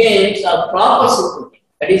simple games are proper simple games.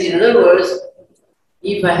 That is, in other words,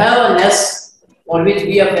 if I have an S for which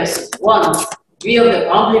V of S is 1, V of the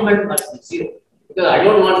complement must be 0. Because I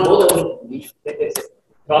don't want both of them to be. That is a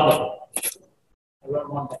problem. I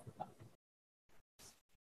don't want that.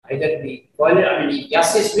 Either the coalition, I mean, if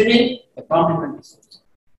S is winning, the complement is 0.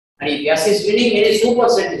 And if S is winning, any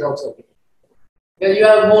superset is also winning. Because you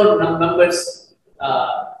have more members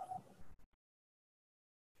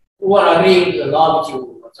who are agreeing to the law which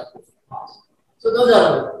you are supposed to pass. So those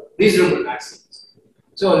are reasonable axioms.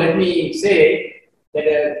 So let me say that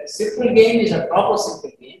a simple game is a proper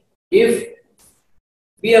simple game if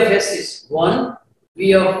V of S is 1,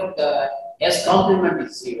 V of the S complement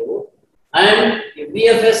is 0, and if V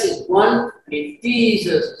of S is 1, if T is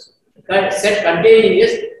a set containing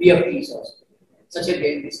S, V of T is also. Such a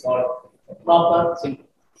game is called a proper simple.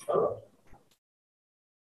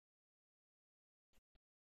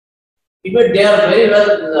 In fact, they are very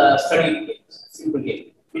well studied games, simple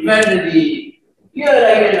game. In fact, here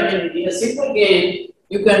again, in a simple game,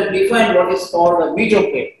 you can define what is called a veto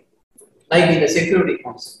play, like in the Security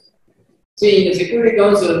Council. See, in the Security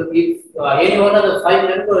Council, if any one of the 5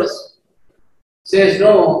 members says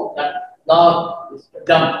no, that law is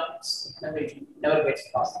dumb, it never gets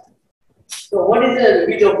passed. So, what is a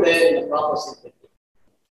veto player in the proper simple game?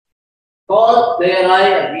 Call player I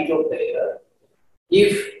a veto player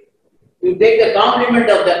if you take the complement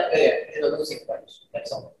of that player, it is a losing condition.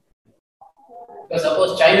 That's all. Because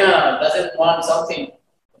suppose China doesn't want something,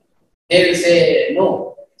 they will say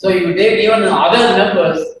no. So if you take even other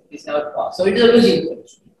members, it's never passed. So it is a losing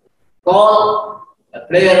condition. Call a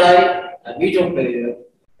player I a veto player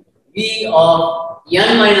V of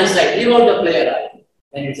n minus I. Leave out the player I,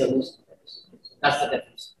 then it's a losing condition. That's the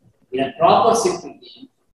definition. In a proper simple game,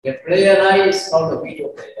 a player I is called a veto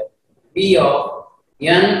player. V of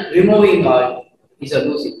n removing I is a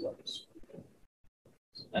losing condition.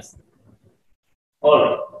 That's all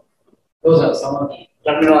right. Those are some of the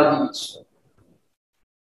terminology which.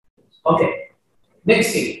 Okay.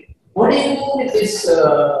 Next thing. What do you do with this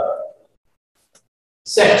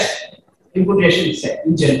set, imputation set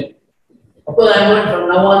in general? Of course, I'm going from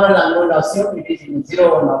now onward, I'm going to assume it is in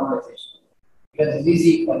 0 1 normalization. Because it's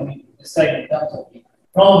easy for me to decide in terms of the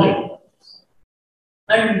probability.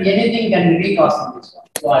 And anything can be recast in this one.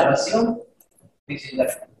 So I assume this is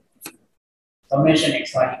the summation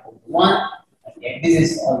x1 equal to 1. And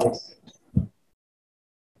this is always.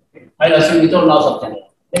 I assume without loss of general.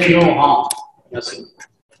 There is no harm in assuming.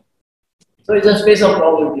 So it's a space of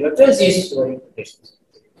probability. Your choice is to implications.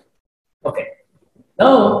 Okay.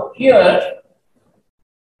 Now here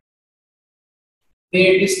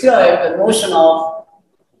they describe the notion of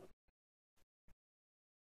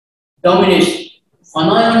domination.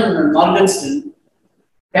 Fanon and Morgenstern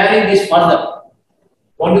carry this further.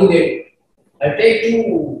 What do they do? I take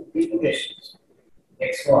two equations,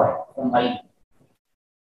 x, y from I.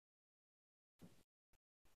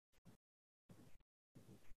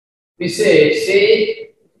 We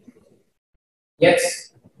say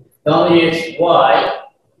x dominates y,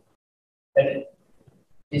 and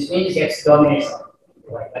this means x dominates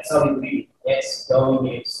y. That's how we read it. X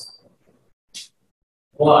dominates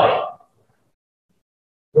y,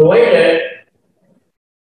 provided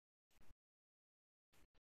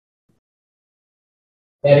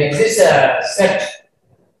there exists a set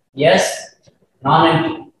S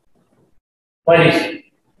non-empty. What is it?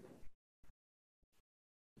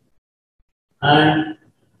 And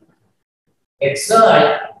xi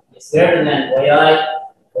is greater than yi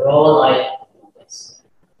for all I. Yes.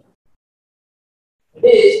 It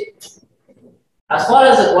is, as far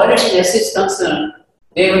as the coordination S is concerned,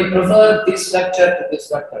 they will prefer this vector to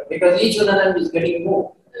this vector because each one of them is getting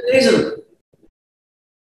more. Reasonable.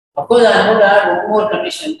 Of course, I am going to add one more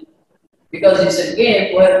condition because it's a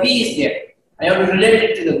game where V is there. I have to relate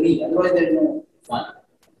it to the V, otherwise there is no fun.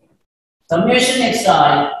 Summation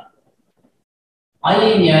xi I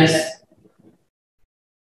in S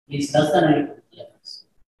is less than or equal to S.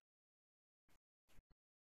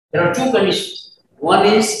 There are two conditions. One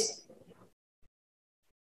is,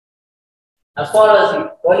 as far as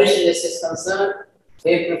the coalition S is concerned,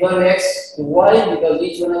 they prefer X to Y because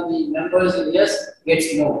each one of the members in S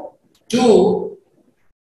gets more. Two,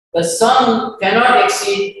 the sum cannot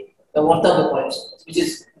exceed the worth of the coalition, which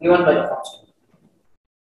is given by the function.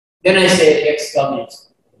 Then I say X dominates.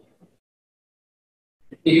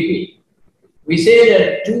 Repeat. We say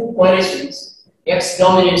that two coalitions, X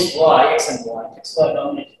dominates Y, X and Y, X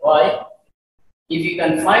dominates Y. If you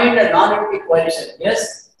can find a non-empty coalition,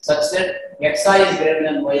 yes, such that Xi is greater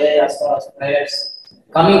than Yi as far as pairs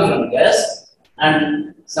coming from S,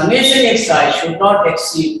 and summation Xi should not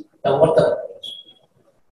exceed the worth of the coalition.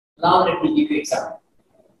 Now let me give you an example.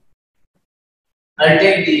 I'll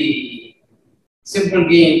take the simple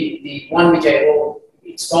game, the one which I wrote.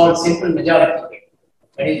 It's called simple majority game.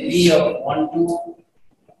 That is V of 1, 2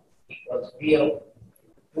 equals V of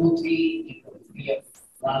 2, 3 equals V of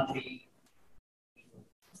 1, 3.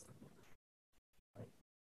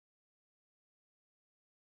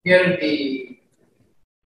 Here the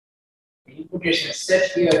imputation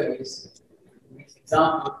set here is, in this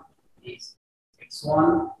example, is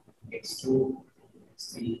x1, x2,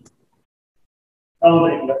 x3.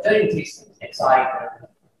 Probably we are telling three things,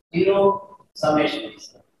 xi 0, summation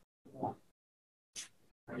is 1.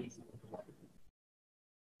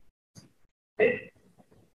 Okay.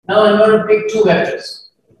 Now I'm going to pick two vectors.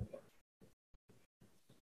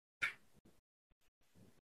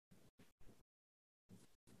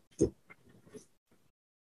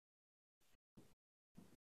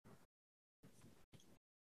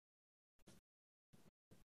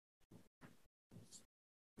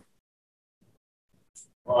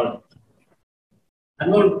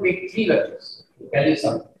 I'm going to pick three vectors to tell you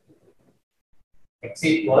something. X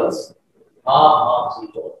equals half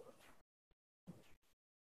 0.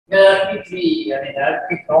 There are three, there are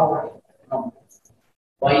three properties.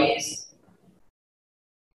 Y is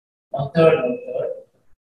 1/3, 1/3.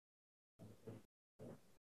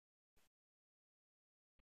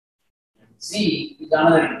 Z is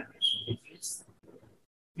another equation, which is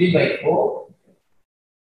 3/4,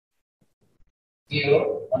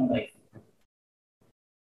 0, 1/4.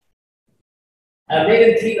 I have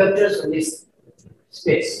taken three vectors from this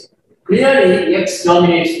space. Clearly, X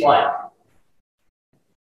dominates Y.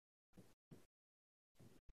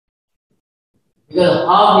 Because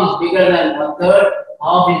half is bigger than 1/3,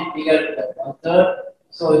 half is bigger than 1/3.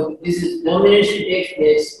 So this is domination takes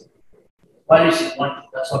place. One is 1.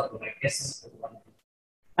 That's what we write. S is 1.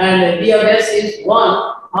 And V of S is 1.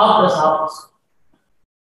 Half plus half is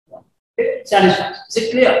 1. It satisfies. Is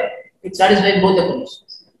it clear? It satisfies both the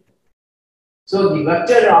conditions. So the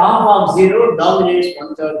vector half of 0 dominates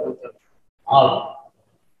 1/3, 1/3. All.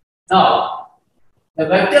 Now, the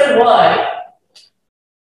vector Y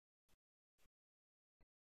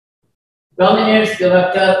dominates the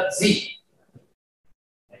vector Z.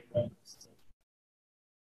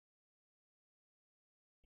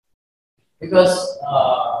 Because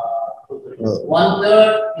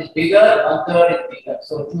 1/3 is bigger, 1/3 is bigger.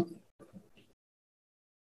 So 2.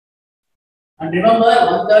 And remember,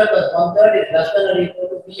 1/3 plus 1/3 is less than or equal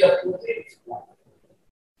to V of 2, 3. Is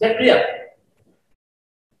that clear?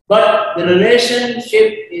 But the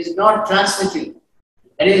relationship is not transitive.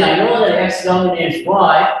 That is, I know that X dominates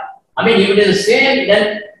Y. I mean, if it is the same,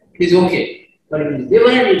 then it is okay. But if it is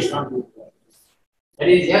different, it is not good. That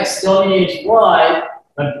is, X dominates Y,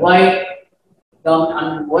 but Y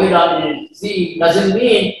dominates Z doesn't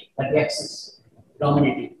mean that X is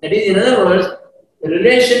dominating. That is, in other words, the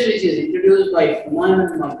relation which is introduced by Human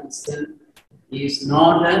and Martinson is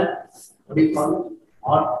not a, what do you call it,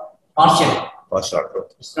 or partial. Partial.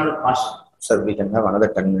 It's not a partial. Sir, we can have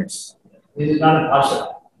another 10 minutes. This is not a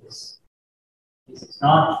partial. This is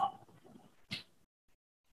not.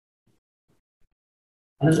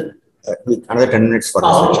 Another 10 minutes for this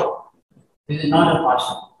lecture. This is not a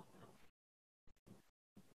partial.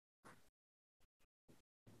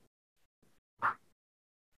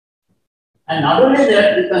 And not only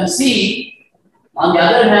that, you can see, on the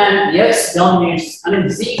other hand, X dominates,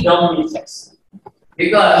 Z dominates X.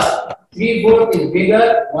 Because 3/4 is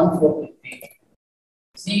bigger, 1/4 is bigger.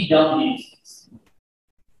 Z dominates X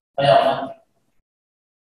by a 1.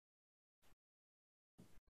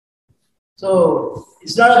 So,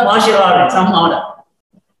 it's not a partial order, it's some order.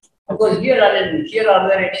 Of course, here are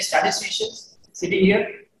there any statisticians sitting here?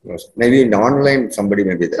 Yes. Maybe in the online, somebody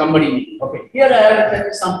may be there. Somebody, okay. Here I have to tell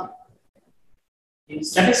you something. In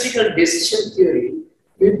statistical decision theory,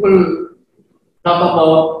 people talk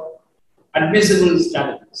about admissible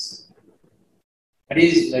strategies. That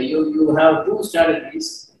is, you have two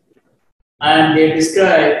strategies and they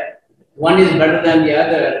describe one is better than the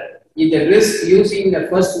other if the risk using the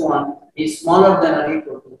first one is smaller than or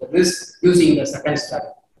equal to the risk using the second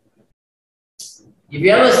strategy. If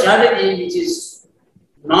you have a strategy which is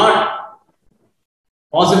not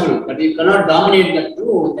possible, that you cannot dominate the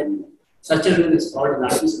two, then such a rule is called an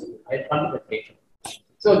admissible. I'll come to that later.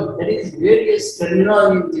 So there is various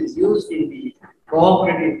terminology which is used in the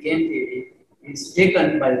cooperative game theory is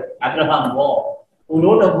taken by Abraham Wall, who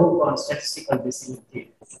wrote a book on statistical decision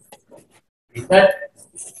theory. That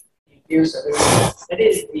gives that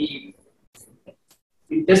is the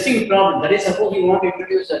testing problem. That is, suppose you want to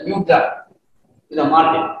introduce a new drug to the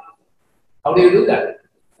market. How do you do that?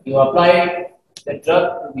 You apply the drug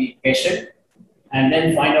to the patient and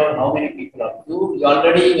then find out how many people are cured. You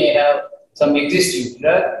already may have some existing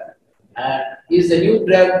drug, and is the new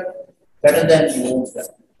drug better than the old drug?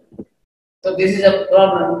 So this is a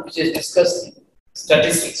problem which is discussed in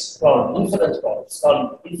statistics problem, inference problem. It's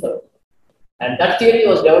called inference. And that theory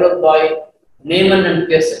was developed by Neyman and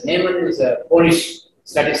Pearson. Neyman is a Polish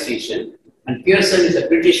statistician and Pearson is a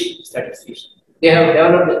British statistician. They have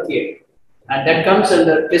developed a theory, and that comes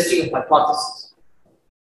under testing of hypothesis.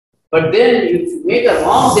 But then if you make a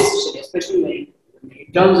wrong decision, especially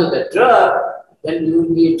in terms of the drug, then you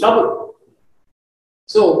will be in trouble.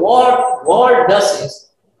 So what Ward does is,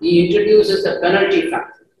 he introduces a penalty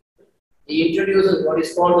factor. He introduces what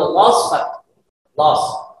is called the loss factor.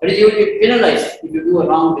 Loss. That is, you will be penalized if you do a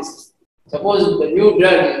wrong decision. Suppose the new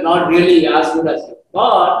drug is not really as good as you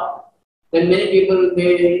thought, then many people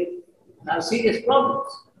may have serious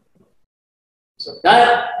problems. So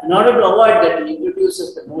that, in order to avoid that, he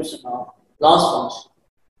introduces the notion of loss function.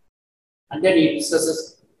 And then he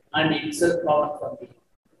discusses problem from the.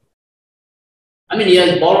 I mean, he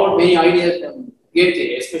has borrowed many ideas from game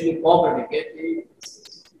theory, especially cooperative game theory.